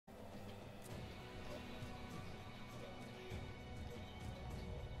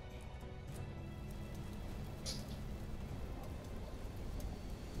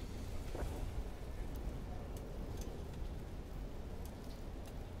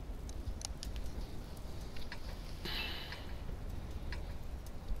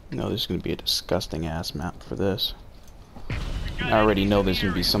No, there's gonna be a disgusting ass map for this. I already know there's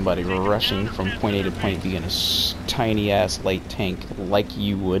gonna be somebody rushing from point A to point B in a tiny ass light tank like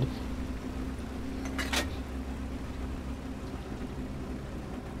you would.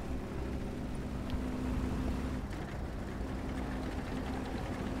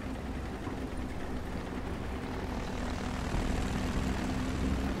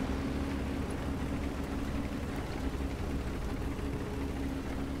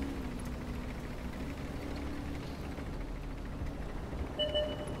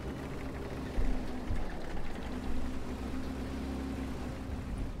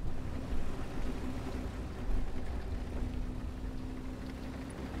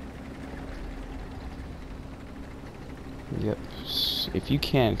 Yep. If you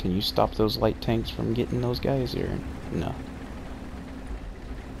can you stop those light tanks from getting those guys, or no? I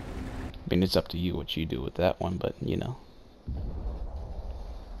mean, it's up to you what you do with that one, but you know.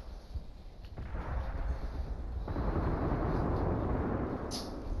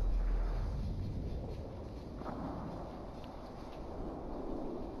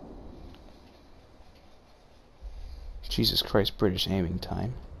 Jesus Christ, British aiming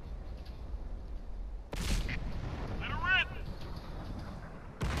time.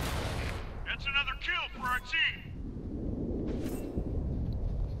 That's another kill for our team.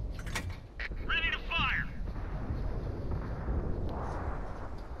 Ready to fire.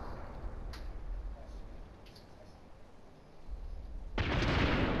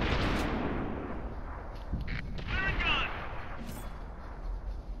 Clearing gun.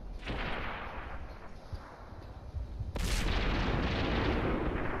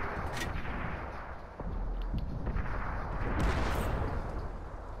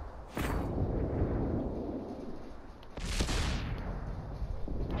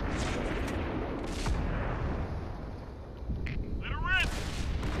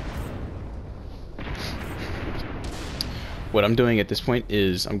 What I'm doing at this point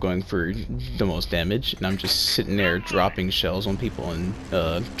is I'm going for the most damage, and I'm just sitting there dropping shells on people and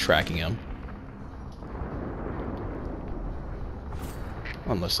tracking them.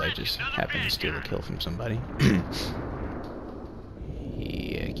 Unless I just happen to steal a kill from somebody.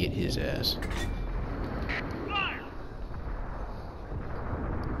 Yeah, get his ass.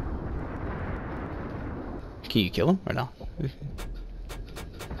 Can you kill him or no?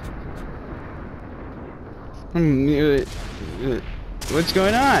 What's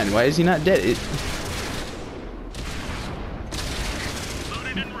going on? Why is he not dead?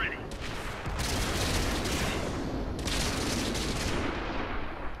 Loaded and ready.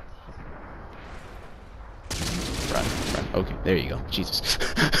 Run. Okay, there you go. Jesus.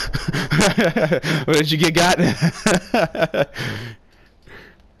 What did you get got? Clearing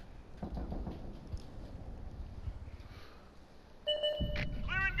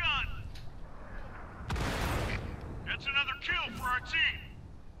gun. That's another kill for our team.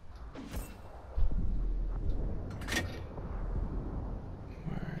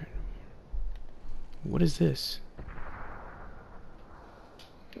 What is this?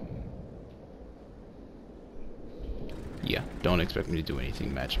 Yeah, don't expect me to do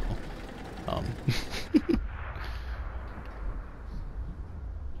anything magical. The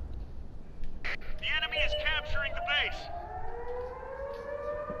enemy is capturing the base.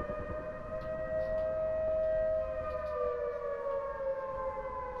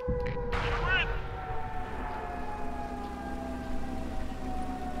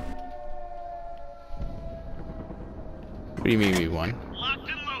 What do you mean we won? Locked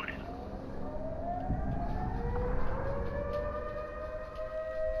and loaded.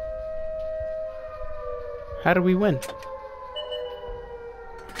 How do we win?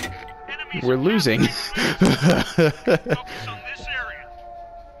 Enemies We're are losing. capturing the base. Focus on this area.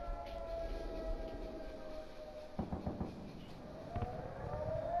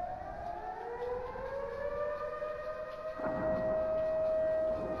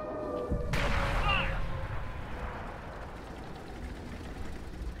 Fire.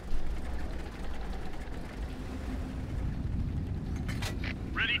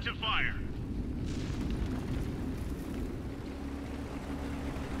 Ready to fire.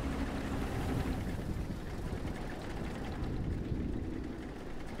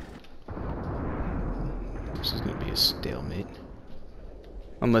 This is gonna be a stalemate.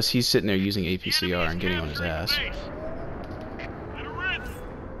 Unless he's sitting there using APCR and getting on his ass.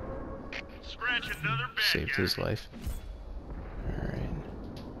 Saved his life. Alright.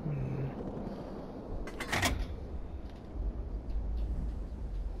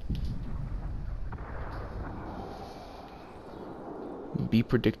 Be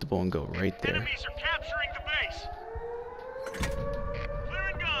predictable and go right there. Enemies are capturing the base.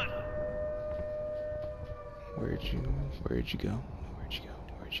 Clearing gun. Where'd you go? Where'd you go?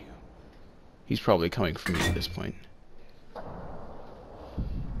 Where'd you go? He's probably coming for me at this point.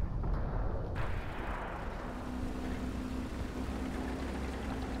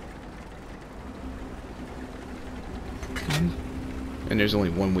 And there's only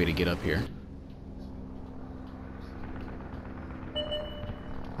one way to get up here.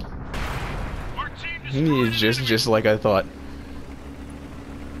 Just like I thought.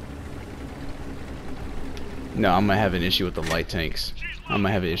 No, I'm gonna have an issue with the light tanks. I'm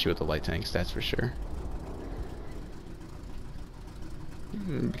gonna have an issue with the light tanks, that's for sure.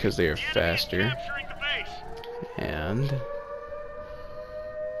 Because they are faster. And...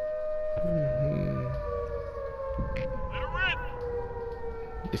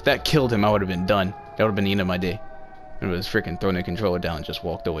 if that killed him, I would have been done. That would have been the end of my day. I would have freaking thrown the controller down and just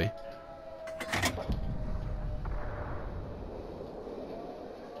walked away.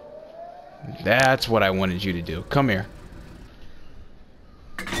 That's what I wanted you to do. Come here.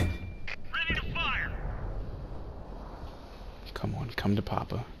 Ready to fire. Come on, come to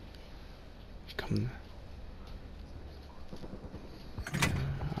Papa. Come.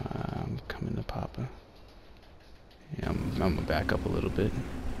 I'm coming to Papa. Yeah, I'm gonna back up a little bit.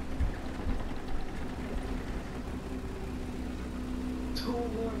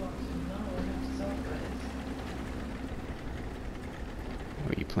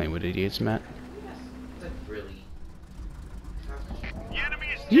 Are you playing with idiots, Matt? Really?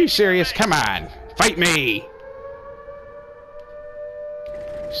 You serious? Come on! Fight me!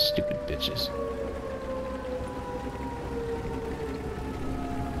 Stupid bitches.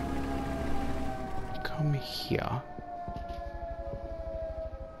 Come here.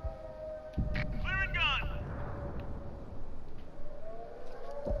 Clear and gun.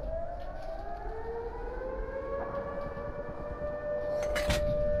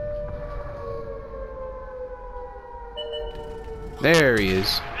 There he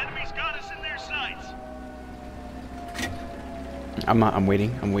is. Enemies got us in their sights. I'm waiting,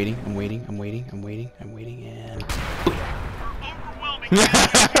 and... We're overwhelming.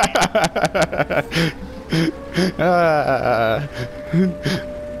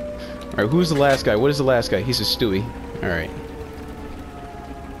 Alright, who's the last guy? What is the last guy? He's a Stewie. Alright.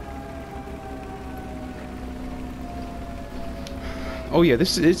 Oh yeah,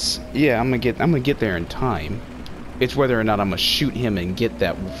 yeah, I'm gonna get there in time. It's whether or not I'm gonna shoot him and get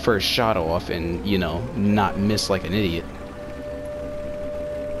that first shot off and, you know, not miss like an idiot.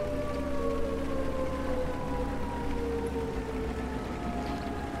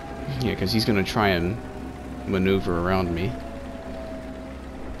 Yeah, because he's gonna try and maneuver around me.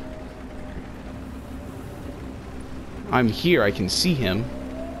 I'm here, I can see him.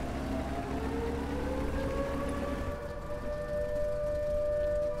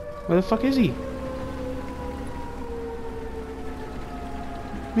 Where the fuck is he?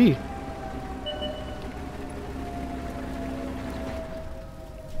 Me.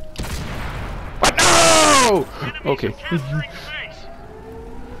 What? No! Okay. We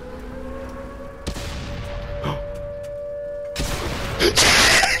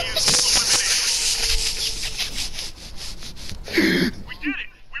did it.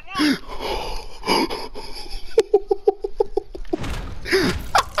 We won.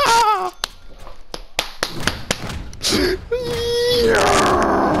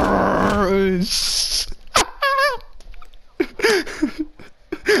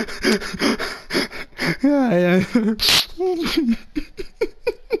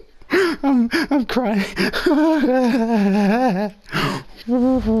 I'm crying.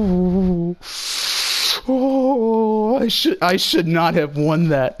 Oh, I should not have won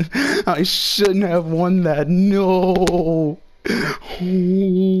that. I shouldn't have won that. No.